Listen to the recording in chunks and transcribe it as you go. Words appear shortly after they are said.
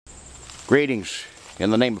Greetings in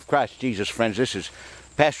the name of Christ Jesus, friends. This is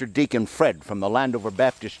Pastor Deacon Fred from the Landover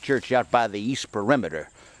Baptist Church out by the east perimeter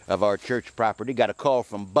of our church property. Got a call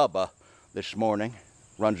from Bubba this morning.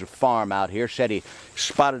 Runs a farm out here. Said he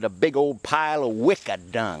spotted a big old pile of wicca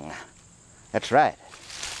dung. That's right.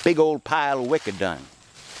 Big old pile of wicca dung.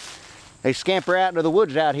 They scamper out into the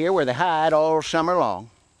woods out here where they hide all summer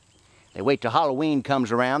long. They wait till Halloween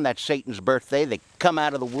comes around. That's Satan's birthday. They come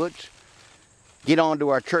out of the woods, get onto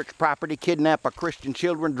our church property, kidnap our Christian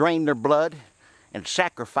children, drain their blood, and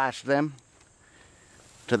sacrifice them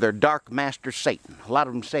to their dark master Satan. A lot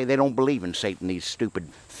of them say they don't believe in Satan, these stupid,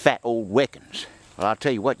 fat old Wiccans. Well, I'll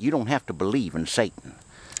tell you what, you don't have to believe in Satan,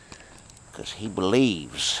 because he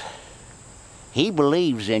believes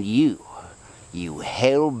in you, you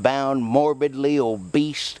hell-bound, morbidly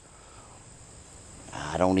obese.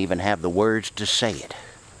 I don't even have the words to say it.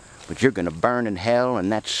 But you're going to burn in hell, and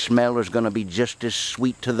that smell is going to be just as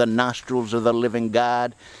sweet to the nostrils of the living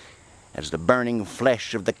God as the burning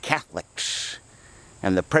flesh of the Catholics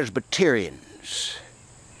and the Presbyterians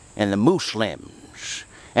and the Muslims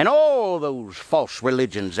and all those false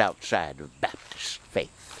religions outside of Baptist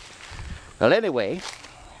faith. Well, anyway,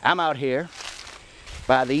 I'm out here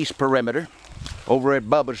by the east perimeter over at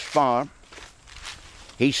Bubba's farm.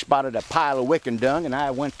 He spotted a pile of Wiccan dung, and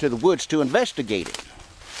I went to the woods to investigate it.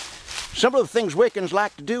 Some of the things Wiccans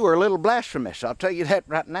like to do are a little blasphemous, I'll tell you that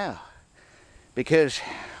right now. Because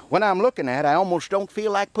when I'm looking at it, I almost don't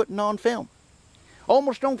feel like putting on film.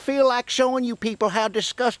 Almost don't feel like showing you people how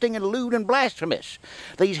disgusting and lewd and blasphemous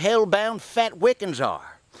these hell-bound fat Wiccans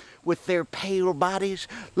are. With their pale bodies.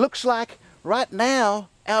 Looks like right now,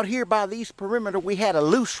 out here by the east perimeter, we had a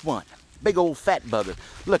loose one. Big old fat bugger.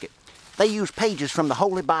 Look it. They use pages from the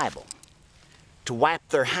Holy Bible to wipe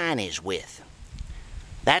their heinies with.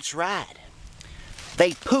 That's right.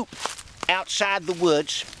 They poop outside the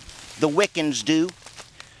woods, the Wiccans do,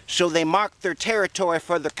 so they mark their territory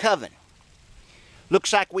for their coven.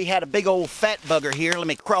 Looks like we had a big old fat bugger here. Let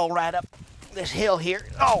me crawl right up this hill here.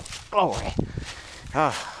 Oh, glory.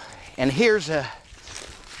 Oh, and here's a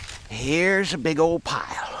big old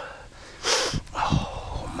pile.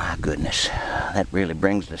 Oh, my goodness. That really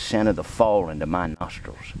brings the scent of the fall into my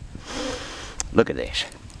nostrils. Look at this.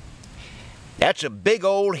 That's a big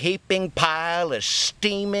old heaping pile of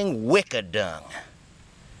steaming wicca dung.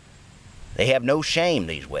 They have no shame,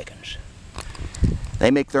 these Wiccans.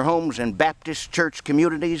 They make their homes in Baptist church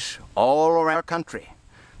communities all around our country.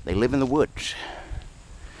 They live in the woods.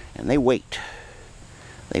 And they wait.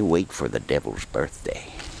 They wait for the devil's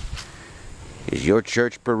birthday. Is your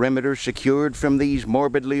church perimeter secured from these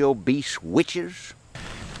morbidly obese witches?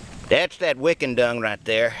 That's that Wiccan dung right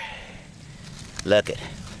there. Look it.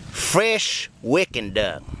 Fresh Wiccan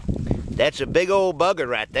dung. That's a big old bugger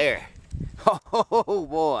right there. Oh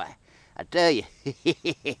boy, I tell you,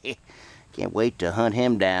 can't wait to hunt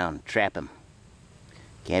him down, trap him.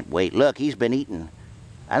 Can't wait. Look, he's been eating.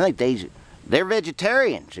 I think they're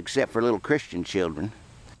vegetarians, except for little Christian children.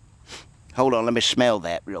 Hold on, let me smell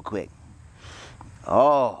that real quick.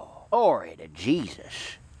 Oh, glory to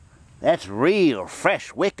Jesus. That's real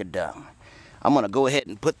fresh Wicca dung. I'm gonna go ahead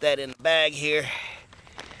and put that in the bag here.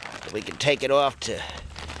 We can take it off to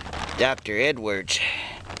Dr. Edwards,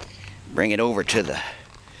 bring it over to the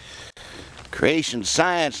Creation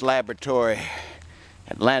Science Laboratory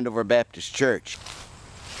at Landover Baptist Church.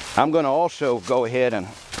 I'm going to also go ahead and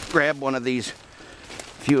grab one of these,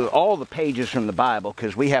 all the pages from the Bible,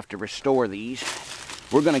 because we have to restore these.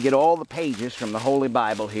 We're going to get all the pages from the Holy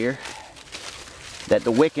Bible here that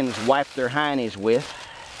the Wiccans wipe their heinies with,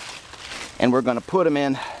 and we're going to put them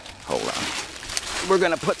in, hold on. We're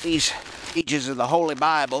going to put these pages of the Holy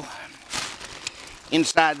Bible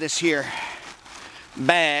inside this here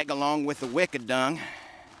bag along with the wicca dung.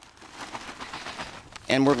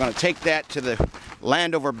 And we're going to take that to the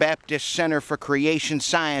Landover Baptist Center for Creation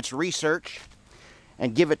Science Research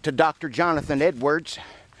and give it to Dr. Jonathan Edwards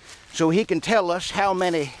so he can tell us how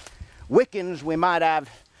many Wiccans we might have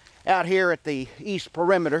out here at the east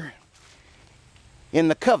perimeter in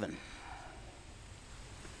the coven.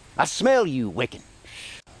 I smell you, Wiccans.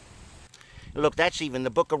 Look, that's even the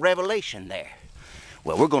book of Revelation there.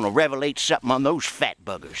 Well, we're going to revelate something on those fat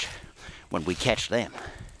buggers when we catch them.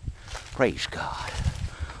 Praise God.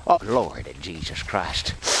 Oh, Lord of Jesus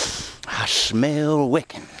Christ. I smell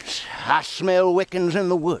Wiccans. I smell Wiccans in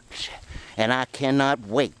the woods. And I cannot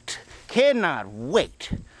wait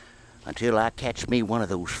until I catch me one of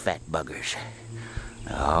those fat buggers.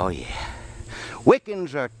 Oh, yeah.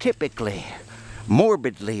 Wiccans are typically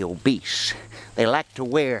morbidly obese. They like to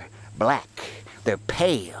wear black. They're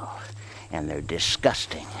pale and they're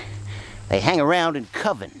disgusting. They hang around in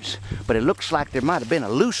covens, but it looks like there might have been a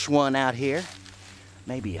loose one out here.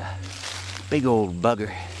 Maybe a big old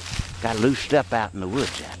bugger got loosed up out in the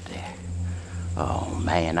woods out there. Oh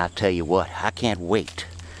man, I tell you what, I can't wait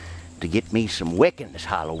to get me some Wiccan this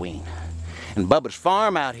Halloween. And Bubba's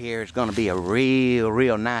farm out here is going to be a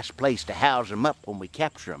real nice place to house them up when we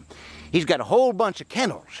capture them. He's got a whole bunch of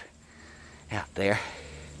kennels out there.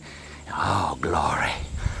 Oh, glory.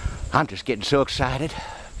 I'm just getting so excited.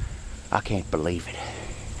 I can't believe it.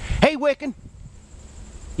 Hey, Wiccan,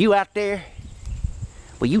 you out there?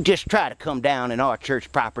 Well, you just try to come down in our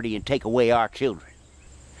church property and take away our children.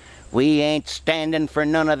 We ain't standing for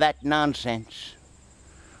none of that nonsense.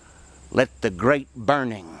 Let the great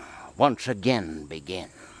burning once again begin.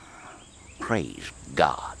 Praise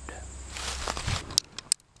God.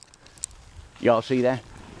 Y'all see that?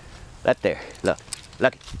 That there. Look.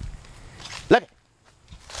 Look. Look.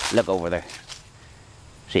 Look over there.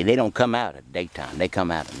 See, they don't come out at daytime. They come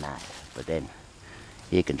out at night. But then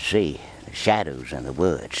you can see the shadows in the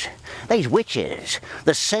woods. These witches,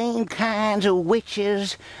 the same kinds of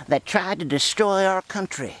witches that tried to destroy our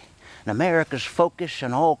country. And America's focus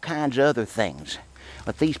on all kinds of other things.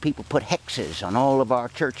 But these people put hexes on all of our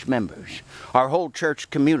church members. Our whole church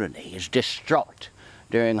community is distraught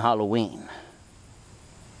during Halloween.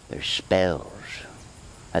 There's spells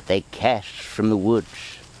that they cast from the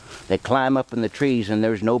woods. They climb up in the trees, and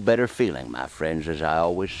there's no better feeling, my friends, as I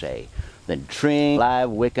always say, than treeing live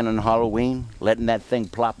Wiccan on Halloween, letting that thing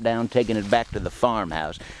plop down, taking it back to the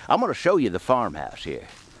farmhouse. I'm going to show you the farmhouse here,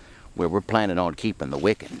 where we're planning on keeping the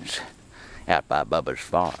Wiccans, out by Bubba's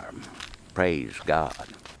farm. Praise God.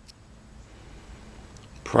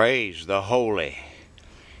 Praise the holy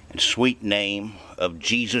and sweet name of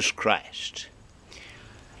Jesus Christ.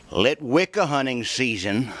 Let Wicca hunting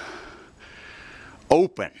season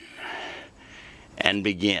open and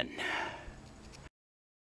begin.